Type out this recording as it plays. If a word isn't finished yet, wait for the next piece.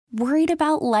Worried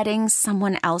about letting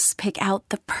someone else pick out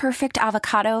the perfect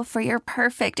avocado for your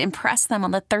perfect impress them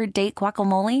on the third date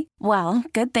guacamole? Well,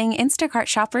 good thing Instacart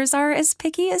shoppers are as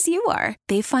picky as you are.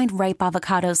 They find ripe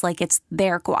avocados like it's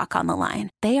their guac on the line.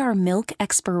 They are milk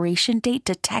expiration date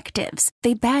detectives.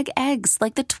 They bag eggs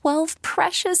like the 12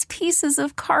 precious pieces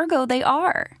of cargo they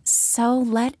are. So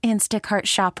let Instacart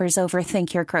shoppers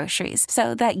overthink your groceries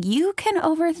so that you can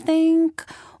overthink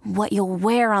what you'll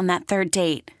wear on that third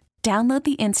date. Download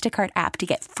the Instacart app to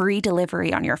get free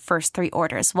delivery on your first 3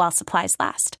 orders while supplies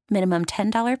last. Minimum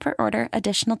 $10 per order.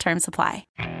 Additional terms apply.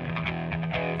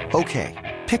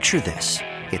 Okay, picture this.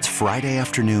 It's Friday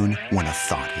afternoon when a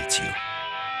thought hits you.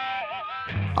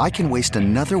 I can waste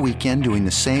another weekend doing the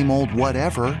same old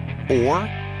whatever, or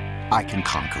I can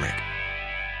conquer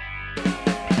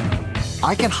it.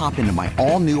 I can hop into my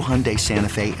all-new Hyundai Santa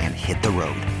Fe and hit the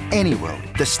road. Any road.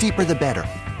 The steeper, the better.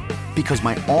 Because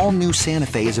my all-new Santa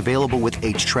Fe is available with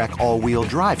H-Track all-wheel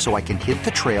drive, so I can hit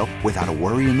the trail without a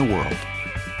worry in the world.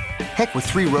 Heck, with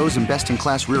 3 rows and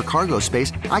best-in-class rear cargo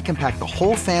space, I can pack the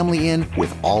whole family in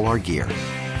with all our gear.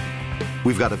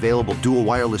 We've got available dual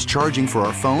wireless charging for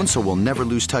our phones, so we'll never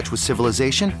lose touch with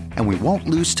civilization, and we won't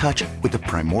lose touch with the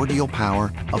primordial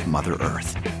power of Mother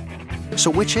Earth.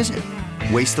 So which is it?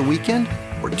 Waste the weekend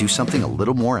or do something a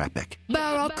little more epic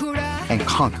and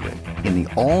conquer it in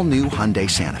the all-new Hyundai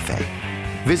Santa Fe.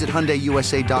 Visit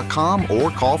HyundaiUSA.com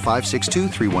or call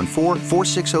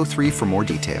 562-314-4603 for more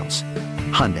details.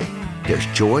 Hyundai, there's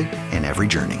joy in every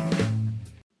journey.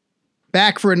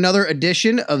 Back for another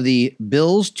edition of the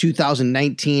Bills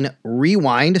 2019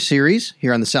 Rewind series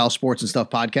here on the Sal Sports and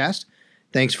Stuff podcast.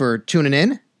 Thanks for tuning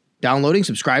in, downloading,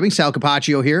 subscribing. Sal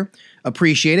Capaccio here.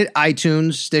 Appreciate it.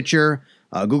 iTunes, Stitcher,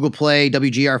 Google Play,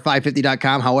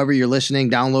 WGR550.com, however you're listening,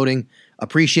 downloading.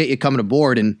 Appreciate you coming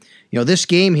aboard. And, you know, this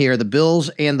game here, the Bills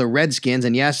and the Redskins,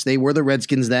 and yes, they were the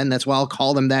Redskins then. That's why I'll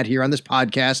call them that here on this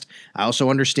podcast. I also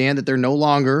understand that they're no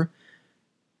longer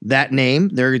that name.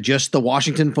 They're just the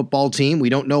Washington football team. We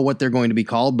don't know what they're going to be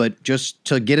called, but just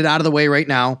to get it out of the way right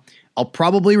now, I'll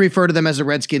probably refer to them as the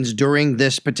Redskins during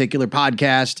this particular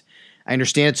podcast. I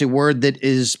understand it's a word that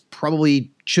is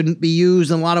probably shouldn't be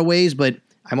used in a lot of ways, but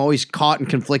I'm always caught and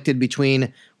conflicted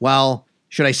between, well,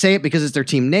 should I say it because it's their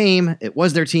team name? It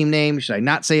was their team name. Should I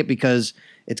not say it because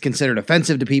it's considered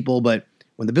offensive to people? But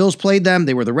when the Bills played them,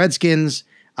 they were the Redskins.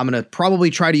 I'm going to probably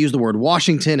try to use the word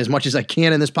Washington as much as I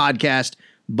can in this podcast,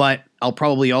 but I'll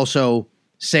probably also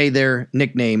say their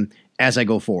nickname as I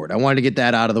go forward. I wanted to get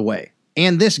that out of the way.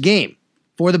 And this game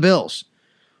for the Bills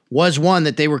was one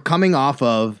that they were coming off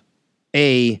of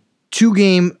a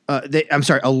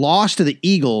loss to the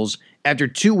Eagles after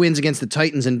 2 wins against the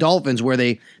Titans and Dolphins, where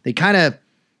they kind of,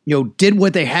 did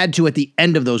what they had to at the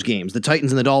end of those games, the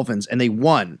Titans and the Dolphins, and they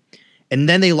won. And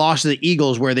then they lost to the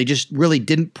Eagles, where they just really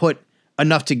didn't put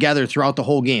enough together throughout the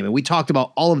whole game. And we talked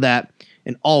about all of that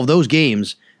and all of those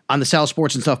games on the Sal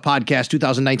Sports and Stuff podcast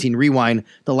 2019 Rewind,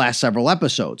 the last several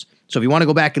episodes. So if you want to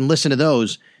go back and listen to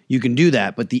those, you can do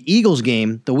that. But the Eagles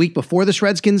game, the week before this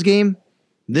Redskins game,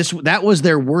 that was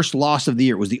their worst loss of the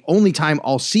year. It was the only time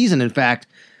all season, in fact,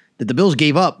 that the Bills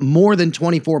gave up more than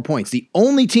 24 points. The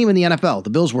only team in the NFL,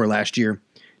 the Bills were last year,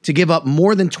 to give up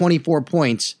more than 24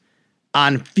 points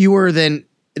on fewer than,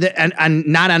 and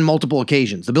not on multiple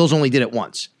occasions. The Bills only did it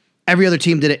once. Every other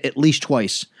team did it at least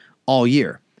twice all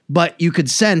year. But you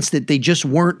could sense that they just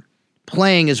weren't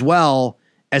playing as well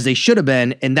as they should have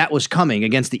been, and that was coming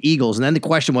against the Eagles. And then the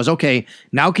question was, okay,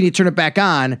 now can you turn it back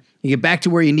on and get back to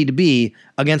where you need to be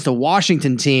against a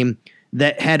Washington team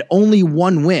that had only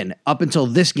 1 win up until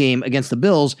this game against the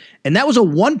Bills, and that was a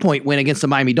 1-point win against the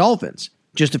Miami Dolphins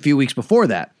just a few weeks before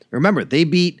that. Remember, they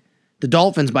beat the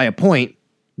Dolphins by a point.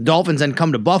 The Dolphins then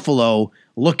come to Buffalo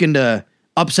looking to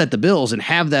upset the Bills and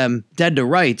have them dead to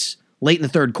rights late in the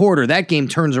third quarter. That game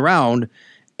turns around,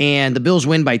 and the Bills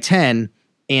win by 10,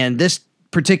 and this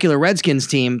particular Redskins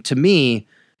team, to me,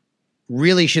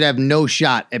 really should have no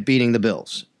shot at beating the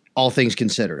Bills, all things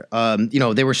considered.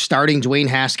 They were starting Dwayne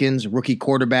Haskins, rookie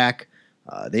quarterback.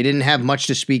 They didn't have much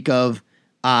to speak of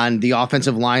on the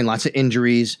offensive line, lots of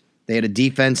injuries. They had a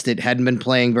defense that hadn't been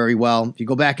playing very well. If you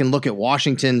go back and look at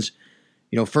Washington's,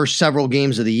 first several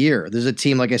games of the year, there's a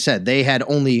team, like I said, they had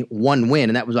only 1 win,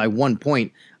 and that was by 1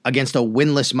 point against a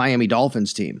winless Miami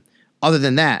Dolphins team. Other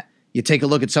than that, you take a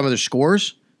look at some of their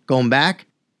scores going back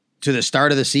to the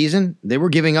start of the season, they were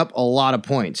giving up a lot of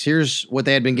points. Here's what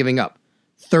they had been giving up.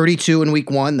 32 in week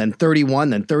 1, then 31,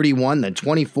 then 31, then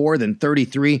 24, then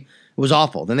 33. It was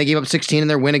awful. Then they gave up 16 in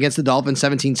their win against the Dolphins,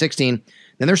 17-16.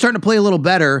 Then they're starting to play a little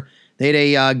better. They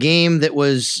had a game that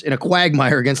was in a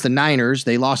quagmire against the Niners.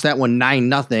 They lost that one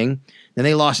 9-0. Then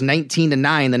they lost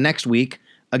 19-9 the next week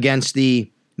against the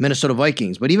Minnesota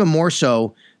Vikings. But even more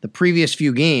so, the previous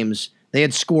few games, they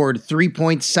had scored 3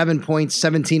 points, 7 points,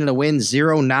 17 in a win,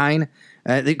 0-9.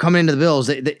 They coming into the Bills,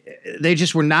 they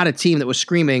just were not a team that was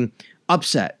screaming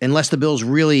upset unless the Bills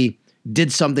really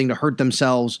did something to hurt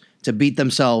themselves, to beat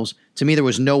themselves. To me, there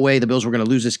was no way the Bills were going to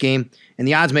lose this game, and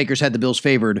the odds makers had the Bills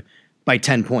favored by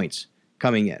 10 points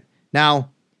coming in.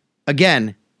 Now,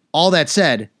 again, all that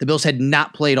said, the Bills had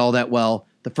not played all that well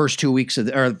the first 2 weeks of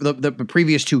the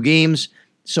previous two games.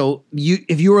 So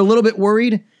if you were a little bit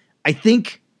worried, I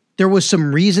think there was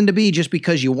some reason to be, just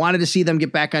because you wanted to see them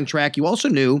get back on track. You also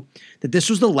knew that this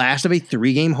was the last of a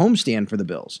 3-game homestand for the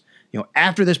Bills.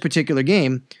 After this particular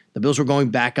game, the Bills were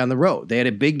going back on the road. They had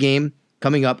a big game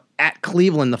coming up at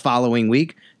Cleveland the following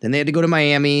week. Then they had to go to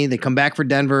Miami. They come back for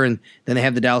Denver, and then they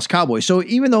have the Dallas Cowboys. So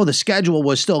even though the schedule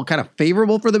was still kind of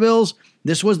favorable for the Bills,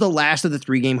 this was the last of the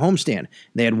 3-game homestand.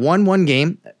 They had won one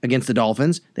game against the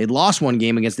Dolphins. They'd lost one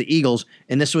game against the Eagles,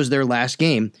 and this was their last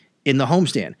game in the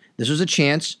homestand. This was a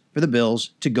chance for the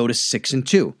Bills to go to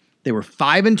 6-2. They were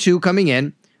 5-2 coming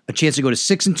in, a chance to go to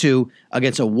 6-2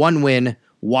 against a 1-win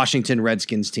Washington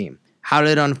Redskins team. How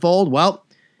did it unfold? Well,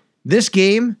 this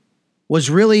game was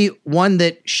really one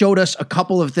that showed us a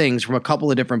couple of things from a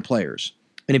couple of different players.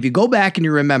 And if you go back and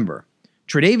you remember,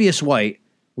 Tre'Davious White,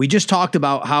 we just talked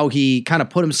about how he kind of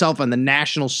put himself on the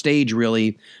national stage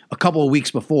really a couple of weeks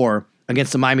before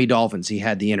against the Miami Dolphins. He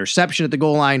had the interception at the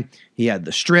goal line. He had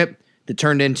the strip that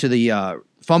turned into the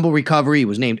fumble recovery. He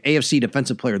was named AFC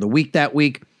Defensive Player of the Week that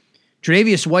week.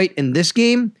 Tre'Davious White in this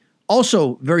game,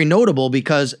 also very notable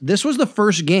because this was the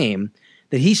first game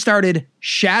that he started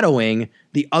shadowing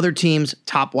the other team's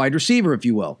top wide receiver, if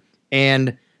you will.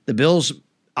 And the Bills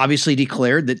obviously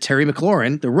declared that Terry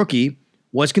McLaurin, the rookie,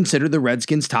 was considered the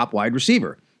Redskins' top wide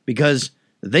receiver because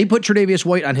they put Tre'Davious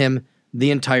White on him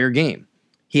the entire game.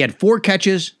 He had 4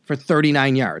 catches for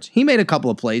 39 yards. He made a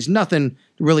couple of plays, nothing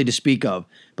really to speak of.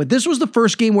 But this was the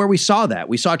first game where we saw that.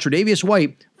 We saw Tre'Davious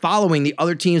White following the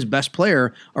other team's best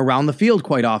player around the field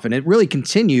quite often. It really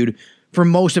continued for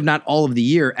most, if not all, of the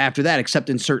year after that, except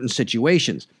in certain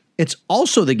situations. It's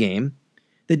also the game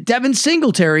that Devin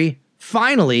Singletary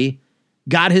finally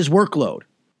got his workload.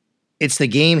 It's the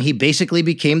game he basically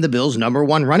became the Bills' number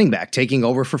 1 running back, taking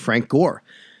over for Frank Gore.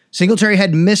 Singletary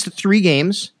had missed 3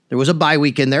 games. There was a bye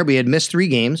week in there, but he had missed 3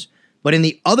 games. But in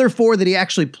the other 4 that he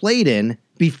actually played in,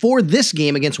 before this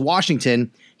game against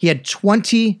Washington, he had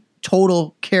 20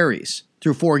 total carries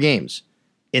through 4 games.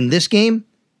 In this game,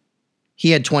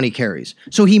 he had 20 carries.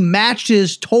 So he matched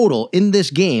his total in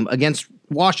this game against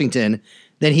Washington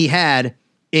that he had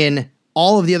in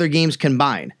all of the other games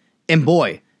combined. And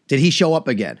boy, did he show up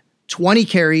again. 20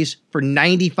 carries for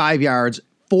 95 yards,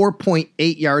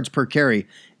 4.8 yards per carry.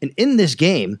 And in this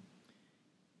game,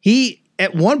 he,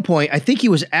 at one point, I think he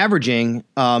was averaging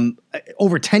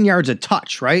over 10 yards a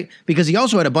touch, right? Because he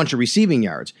also had a bunch of receiving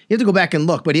yards. You have to go back and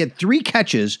look, but he had 3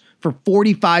 catches for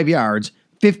 45 yards,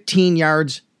 15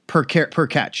 yards per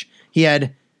catch. He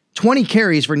had 20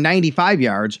 carries for 95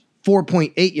 yards,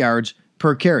 4.8 yards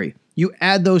per carry. You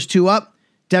add those two up,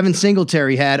 Devin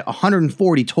Singletary had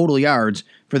 140 total yards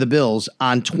for the Bills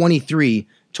on 23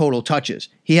 total touches.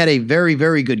 He had a very,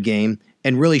 very good game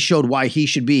and really showed why he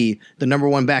should be the number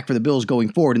 1 back for the Bills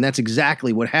going forward, and that's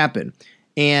exactly what happened.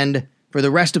 And for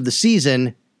the rest of the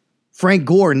season, Frank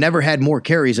Gore never had more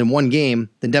carries in one game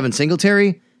than Devin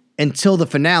Singletary until the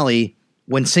finale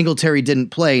when Singletary didn't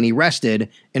play and he rested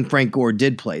and Frank Gore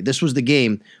did play. This was the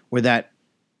game where that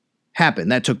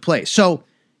happened, that took place. So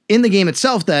in the game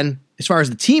itself then, as far as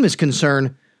the team is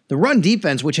concerned, the run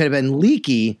defense, which had been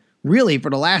leaky really for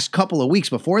the last couple of weeks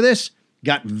before this,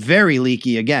 got very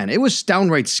leaky again. It was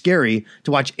downright scary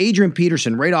to watch Adrian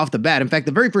Peterson right off the bat. In fact,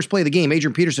 the very first play of the game,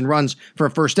 Adrian Peterson runs for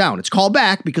a first down. It's called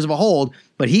back because of a hold,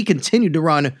 but he continued to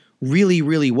run really,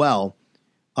 really well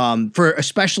for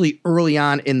especially early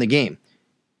on in the game.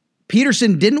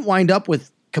 Peterson didn't wind up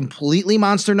with completely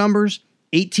monster numbers,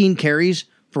 18 carries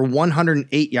for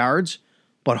 108 yards,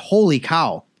 but holy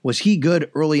cow, was he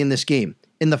good early in this game.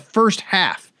 In the first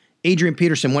half, Adrian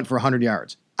Peterson went for 100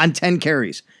 yards on 10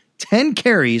 carries. 10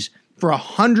 carries for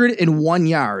 101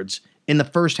 yards in the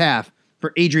first half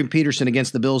for Adrian Peterson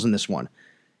against the Bills in this one.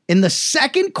 In the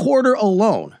second quarter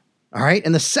alone, all right,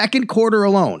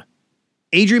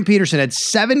 Adrian Peterson had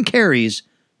 7 carries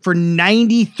for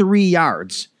 93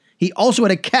 yards. He also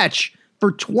had a catch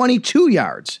for 22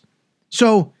 yards.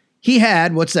 So he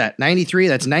had, what's that, 93,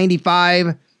 that's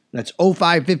 95, that's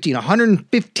 05, 15,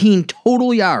 115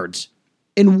 total yards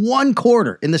in one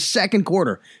quarter, in the second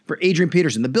quarter for Adrian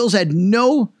Peterson. The Bills had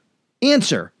no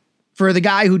answer for the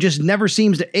guy who just never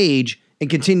seems to age and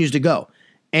continues to go.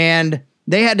 And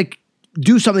they had to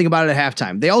do something about it at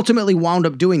halftime. They ultimately wound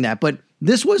up doing that, but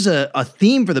this was a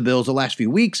theme for the Bills the last few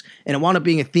weeks, and it wound up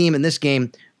being a theme in this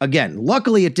game again.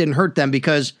 Luckily, it didn't hurt them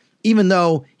because even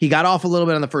though he got off a little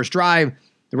bit on the first drive,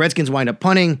 the Redskins wind up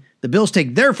punting. The Bills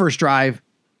take their first drive,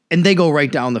 and they go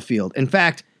right down the field. In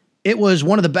fact, it was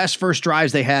one of the best first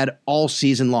drives they had all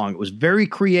season long. It was very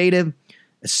creative,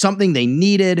 something they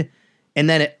needed, and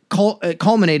then it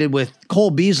culminated with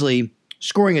Cole Beasley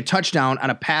scoring a touchdown on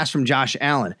a pass from Josh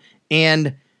Allen.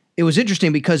 And it was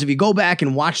interesting because if you go back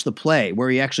and watch the play where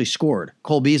he actually scored,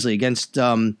 Cole Beasley against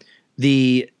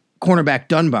the cornerback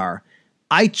Dunbar,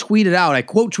 I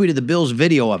quote tweeted the Bills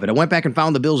video of it. I went back and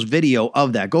found the Bills video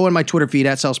of that. Go on my Twitter feed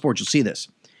at Sal Sports, you'll see this.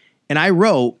 And I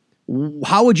wrote,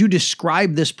 how would you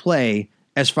describe this play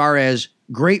as far as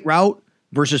great route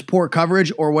versus poor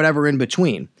coverage or whatever in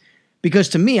between? Because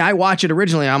to me, I watch it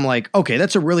originally, I'm like, okay,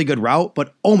 that's a really good route,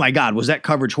 but oh my God, was that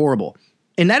coverage horrible?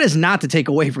 And that is not to take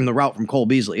away from the route from Cole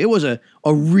Beasley. It was a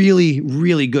really,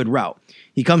 really good route.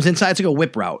 He comes inside, it's like a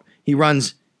whip route. He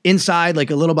runs inside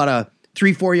like a little about a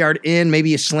 3-4 yard in,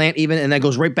 maybe a slant even, and then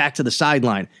goes right back to the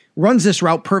sideline. Runs this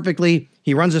route perfectly.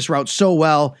 He runs this route so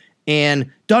well.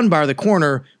 And Dunbar, the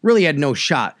corner, really had no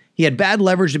shot. He had bad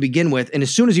leverage to begin with, and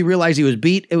as soon as he realized he was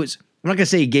beat, I'm not going to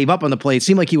say he gave up on the play. It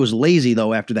seemed like he was lazy,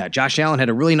 though, after that. Josh Allen had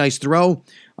a really nice throw,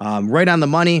 right on the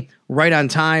money, right on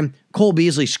time. Cole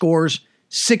Beasley scores,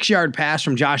 6-yard pass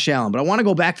from Josh Allen. But I want to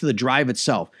go back to the drive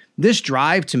itself. This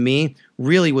drive, to me,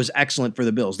 really was excellent for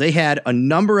the Bills. They had a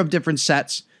number of different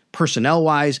sets,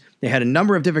 personnel-wise. They had a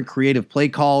number of different creative play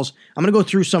calls. I'm going to go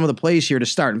through some of the plays here to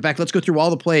start. In fact, let's go through all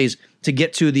the plays to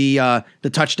get to the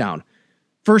touchdown.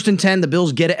 1st and 10, the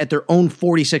Bills get it at their own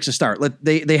 46 to start.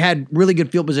 They had really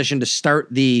good field position to start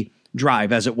the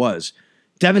drive as it was.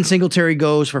 Devin Singletary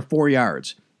goes for 4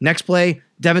 yards. Next play,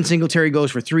 Devin Singletary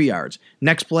goes for 3 yards.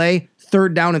 Next play,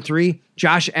 3rd down and 3,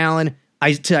 Josh Allen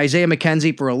to Isaiah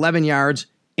McKenzie for 11 yards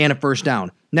and a 1st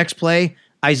down. Next play,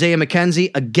 Isaiah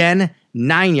McKenzie, again,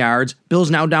 9 yards.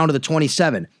 Bills now down to the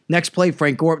 27. Next play,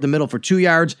 Frank Gore up the middle for 2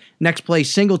 yards. Next play,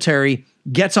 Singletary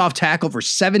gets off tackle for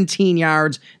 17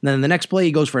 yards. And then the next play,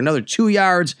 he goes for another 2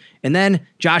 yards. And then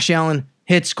Josh Allen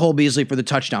hits Cole Beasley for the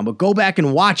touchdown. But go back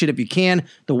and watch it if you can,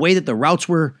 the way that the routes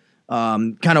were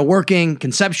kind of working,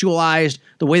 conceptualized,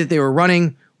 the way that they were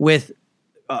running with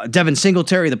Devin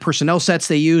Singletary, the personnel sets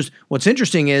they used. What's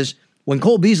interesting is when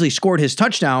Cole Beasley scored his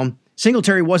touchdown,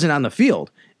 Singletary wasn't on the field.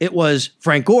 It was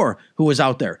Frank Gore who was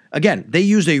out there. Again, they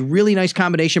used a really nice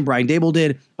combination, Brian Daboll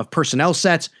did, of personnel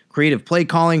sets, creative play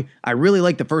calling. I really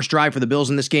like the first drive for the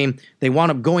Bills in this game. They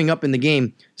wound up going up in the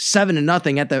game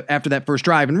 7-0 after that first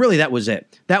drive, and really that was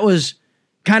it. That was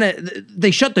kind of, they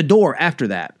shut the door after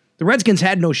that. The Redskins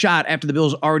had no shot after the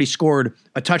Bills already scored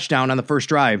a touchdown on the first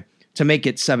drive to make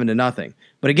it 7-0.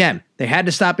 But again, they had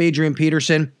to stop Adrian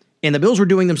Peterson, and the Bills were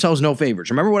doing themselves no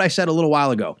favors. Remember what I said a little while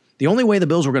ago? The only way the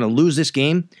Bills were going to lose this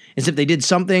game is if they did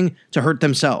something to hurt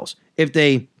themselves. If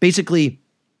they basically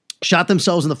shot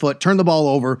themselves in the foot, turned the ball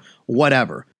over,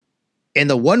 whatever. And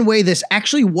the one way this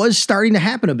actually was starting to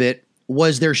happen a bit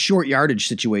was their short yardage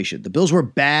situation. The Bills were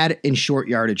bad in short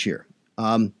yardage here.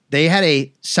 They had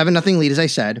a 7-0 lead, as I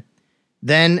said.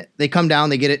 Then they come down,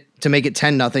 they get it to make it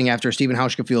 10-0 after a Stephen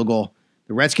Hauschka field goal.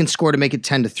 The Redskins score to make it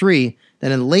 10-3.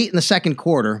 Then late in the second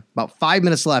quarter, about 5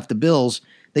 minutes left, the Bills,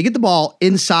 they get the ball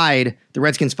inside the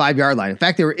Redskins' 5-yard line. In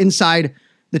fact, they were inside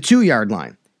the 2-yard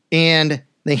line. And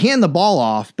they hand the ball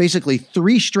off basically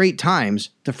 3 straight times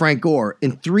to Frank Gore.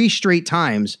 And 3 straight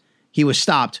times, he was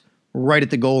stopped right at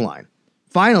the goal line.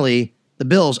 Finally, the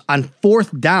Bills, on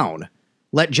 4th down,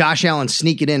 let Josh Allen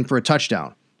sneak it in for a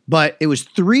touchdown. But it was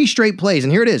 3 straight plays,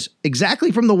 and here it is,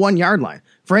 exactly from the 1-yard line.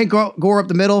 Frank Gore up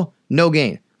the middle, no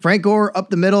gain. Frank Gore up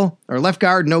the middle, or left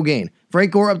guard, no gain.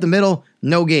 Frank Gore up the middle,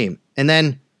 no gain. And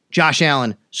then Josh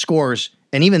Allen scores,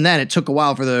 and even then it took a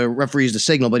while for the referees to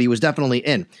signal, but he was definitely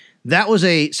in. That was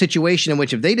a situation in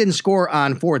which if they didn't score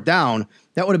on 4th down,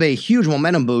 that would have been a huge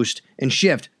momentum boost and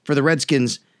shift for the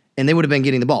Redskins, and they would have been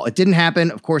getting the ball. It didn't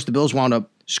happen. Of course, the Bills wound up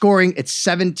scoring. It's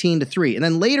 17-3. And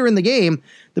then later in the game,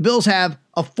 the Bills have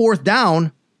a 4th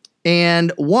down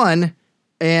and 1,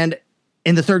 and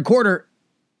in the third quarter,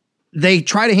 they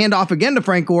try to hand off again to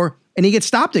Frank Gore, and he gets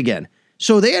stopped again.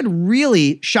 So they had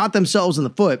really shot themselves in the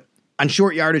foot on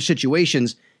short yardage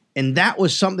situations, and that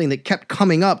was something that kept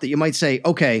coming up that you might say,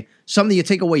 okay, something you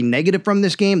take away negative from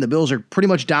this game. The Bills are pretty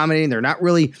much dominating. They're not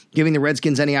really giving the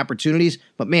Redskins any opportunities.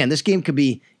 But man, this game could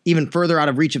be even further out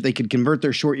of reach if they could convert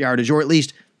their short yardage, or at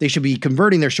least they should be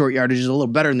converting their short yardages a little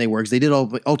better than they were, because they did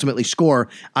ultimately score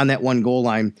on that 1 goal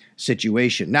line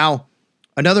situation. Now,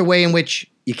 another way in which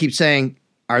you keep saying,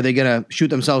 are they going to shoot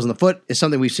themselves in the foot, is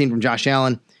something we've seen from Josh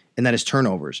Allen, and that is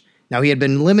turnovers. Now, he had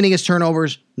been limiting his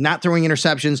turnovers, not throwing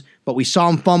interceptions, but we saw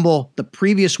him fumble the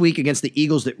previous week against the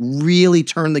Eagles that really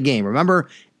turned the game. Remember,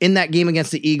 in that game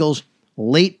against the Eagles,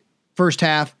 late first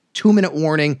half, 2-minute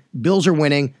warning, Bills are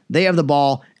winning, they have the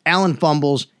ball, Allen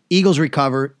fumbles, Eagles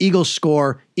recover, Eagles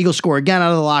score again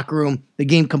out of the locker room. The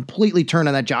game completely turned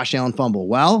on that Josh Allen fumble.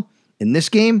 Well, in this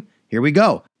game, here we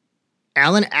go.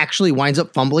 Allen actually winds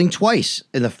up fumbling twice.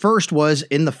 And the first was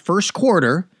in the first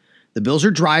quarter. The Bills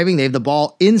are driving. They have the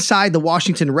ball inside the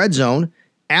Washington red zone.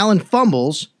 Allen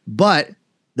fumbles, but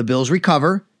the Bills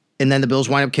recover, and then the Bills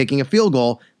wind up kicking a field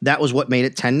goal. That was what made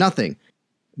it 10-0.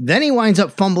 Then he winds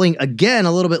up fumbling again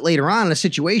a little bit later on in a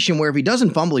situation where if he doesn't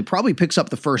fumble, he probably picks up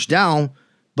the first down,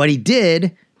 but he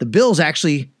did. The Bills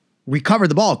actually recovered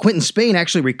the ball. Quinton Spain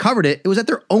actually recovered it. It was at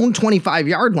their own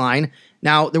 25-yard line.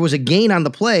 Now, there was a gain on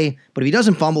the play, but if he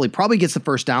doesn't fumble, he probably gets the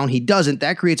first down. He doesn't.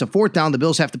 That creates a fourth down. The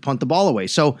Bills have to punt the ball away.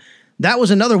 So that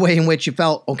was another way in which you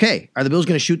felt, okay, are the Bills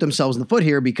going to shoot themselves in the foot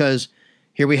here? Because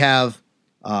here we have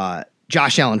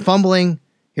Josh Allen fumbling.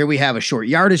 Here we have a short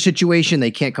yardage situation. They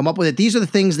can't come up with it. These are the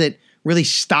things that really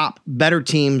stop better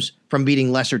teams from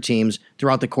beating lesser teams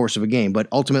throughout the course of a game. But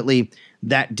ultimately,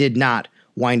 that did not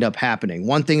wind up happening.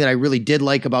 One thing that I really did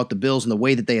like about the Bills and the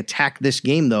way that they attacked this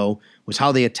game, though, was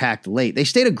how they attacked late. They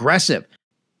stayed aggressive.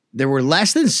 There were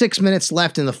less than 6 minutes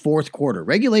left in the fourth quarter.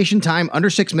 Regulation time, under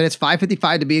 6 minutes,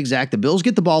 5:55 to be exact. The Bills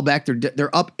get the ball back.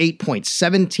 They're up 8 points,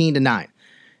 17-9.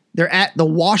 They're at the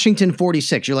Washington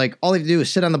 46. You're like, all they have to do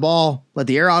is sit on the ball, let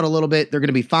the air out a little bit. They're going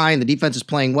to be fine. The defense is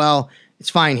playing well. It's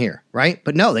fine here, right?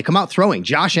 But no, they come out throwing.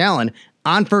 Josh Allen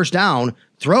on first down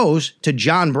throws to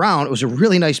John Brown. It was a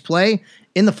really nice play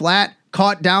in the flat,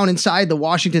 caught down inside the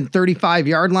Washington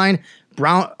 35-yard line.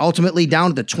 Brown ultimately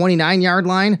down at the 29-yard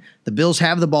line. The Bills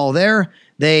have the ball there.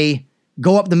 They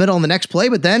go up the middle on the next play,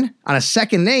 but then on a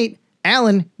 2nd and 8,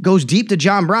 Allen goes deep to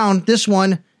John Brown. This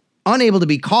one unable to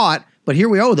be caught, but here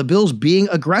we go. The Bills being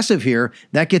aggressive here.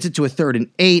 That gets it to a 3rd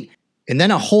and 8, and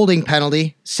then a holding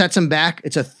penalty sets them back.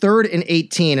 It's a 3rd and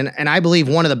 18, and I believe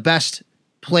one of the best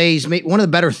plays, one of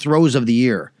the better throws of the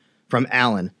year from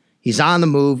Allen. He's on the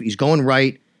move. He's going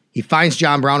right. He finds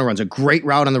John Brown, who runs a great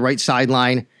route on the right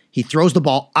sideline. He throws the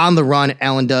ball on the run,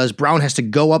 Allen does. Brown has to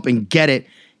go up and get it,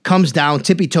 comes down,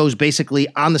 tippy toes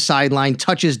basically on the sideline,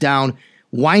 touches down,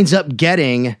 winds up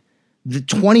getting the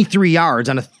 23 yards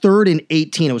on a 3rd and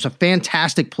 18. It was a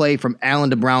fantastic play from Allen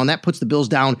to Brown. That puts the Bills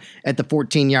down at the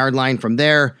 14-yard line. From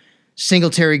there,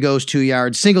 Singletary goes 2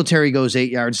 yards, Singletary goes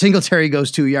 8 yards, Singletary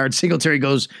goes 2 yards, Singletary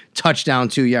goes touchdown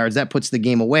 2 yards. That puts the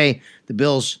game away. The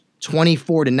Bills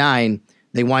 24-9.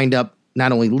 They wind up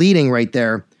not only leading right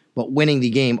there, but winning the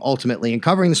game ultimately and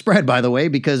covering the spread, by the way,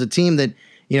 because a team that,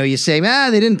 you say,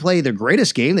 they didn't play their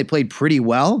greatest game. They played pretty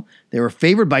well. They were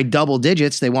favored by double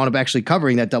digits. They wound up actually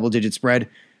covering that double-digit spread.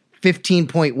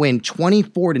 15-point win,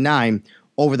 24-9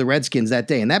 over the Redskins that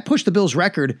day. And that pushed the Bills'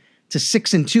 record to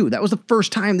 6-2. That was the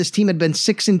first time this team had been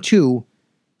 6-2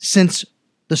 since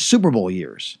the Super Bowl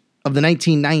years of the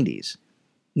 1990s.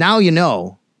 Now you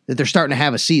know that they're starting to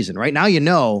have a season, right? Now you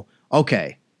know,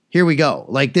 okay, here we go.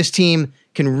 Like, this team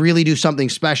can really do something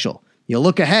special. You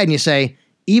look ahead and you say,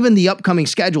 even the upcoming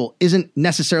schedule isn't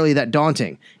necessarily that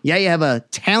daunting. Yeah, you have a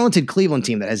talented Cleveland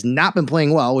team that has not been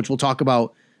playing well, which we'll talk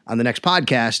about on the next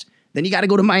podcast. Then you got to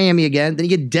go to Miami again. Then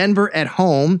you get Denver at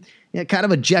home. Kind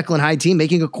of a Jekyll and Hyde team,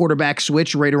 making a quarterback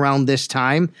switch right around this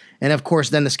time. And of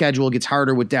course, then the schedule gets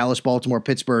harder with Dallas, Baltimore,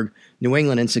 Pittsburgh, New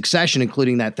England in succession,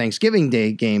 including that Thanksgiving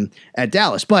Day game at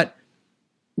Dallas. But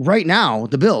right now,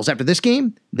 the Bills, after this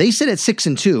game, they sit at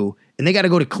 6-2, and they got to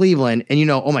go to Cleveland, and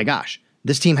oh my gosh,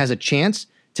 this team has a chance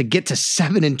to get to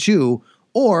 7-2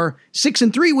 or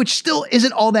 6-3, which still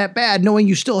isn't all that bad, knowing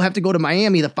you still have to go to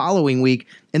Miami the following week,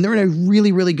 and they're in a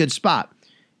really, really good spot.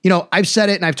 I've said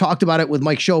it, and I've talked about it with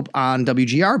Mike Shope on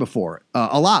WGR before.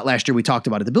 A lot last year we talked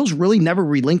about it. The Bills really never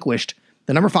relinquished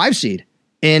the number 5 seed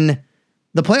in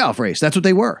the playoff race. That's what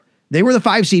they were. They were the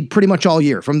 5 seed pretty much all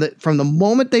year. From the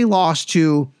moment they lost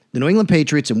to the New England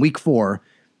Patriots in week 4,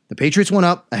 the Patriots went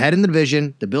up ahead in the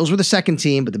division. The Bills were the second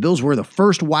team, but the Bills were the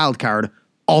first wild card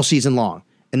all season long.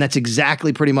 And that's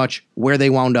exactly pretty much where they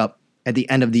wound up at the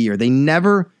end of the year. They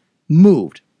never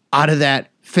moved out of that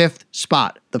 5th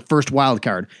spot, the first wild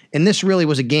card. And this really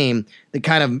was a game that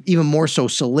kind of even more so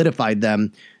solidified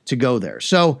them to go there.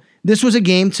 So this was a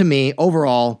game to me,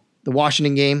 overall, the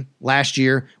Washington game last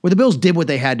year, where the Bills did what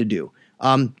they had to do.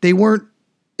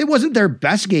 It wasn't their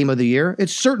best game of the year. It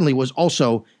certainly was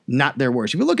also not their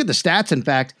worst. If you look at the stats, in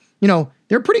fact,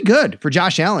 they're pretty good for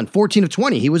Josh Allen. 14 of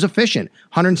 20. He was efficient.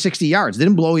 160 yards.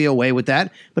 Didn't blow you away with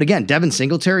that. But again, Devin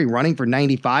Singletary running for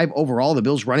 95 overall. The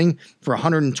Bills running for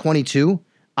 122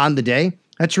 on the day.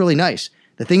 That's really nice.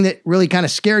 The thing that really kind of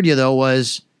scared you, though,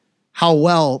 was how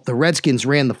well the Redskins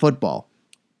ran the football.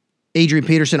 Adrian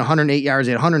Peterson, 108 yards,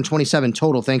 he had 127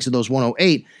 total thanks to those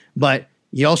 108. But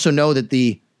you also know that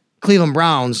the Cleveland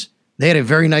Browns, they had a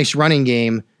very nice running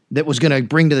game that was going to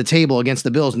bring to the table against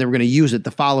the Bills, and they were going to use it the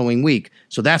following week.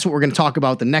 So that's what we're going to talk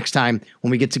about the next time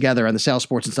when we get together on the Sal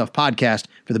Sports and Stuff podcast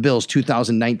for the Bills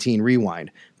 2019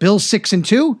 Rewind. Bills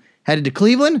 6-2, headed to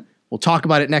Cleveland. We'll talk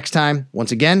about it next time.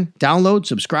 Once again, download,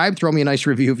 subscribe, throw me a nice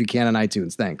review if you can on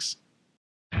iTunes. Thanks.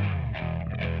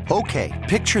 Okay,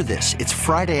 picture this. It's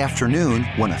Friday afternoon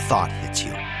when a thought hits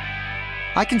you.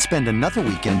 I can spend another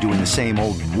weekend doing the same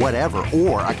old whatever,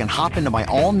 or I can hop into my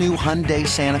all-new Hyundai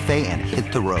Santa Fe and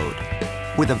hit the road.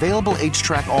 With available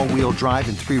H-Track all-wheel drive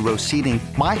and 3-row seating,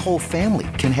 my whole family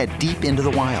can head deep into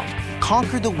the wild.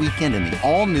 Conquer the weekend in the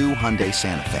all-new Hyundai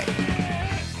Santa Fe.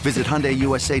 Visit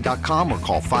HyundaiUSA.com or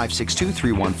call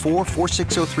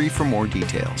 562-314-4603 for more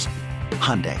details.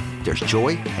 Hyundai, there's joy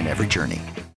in every journey.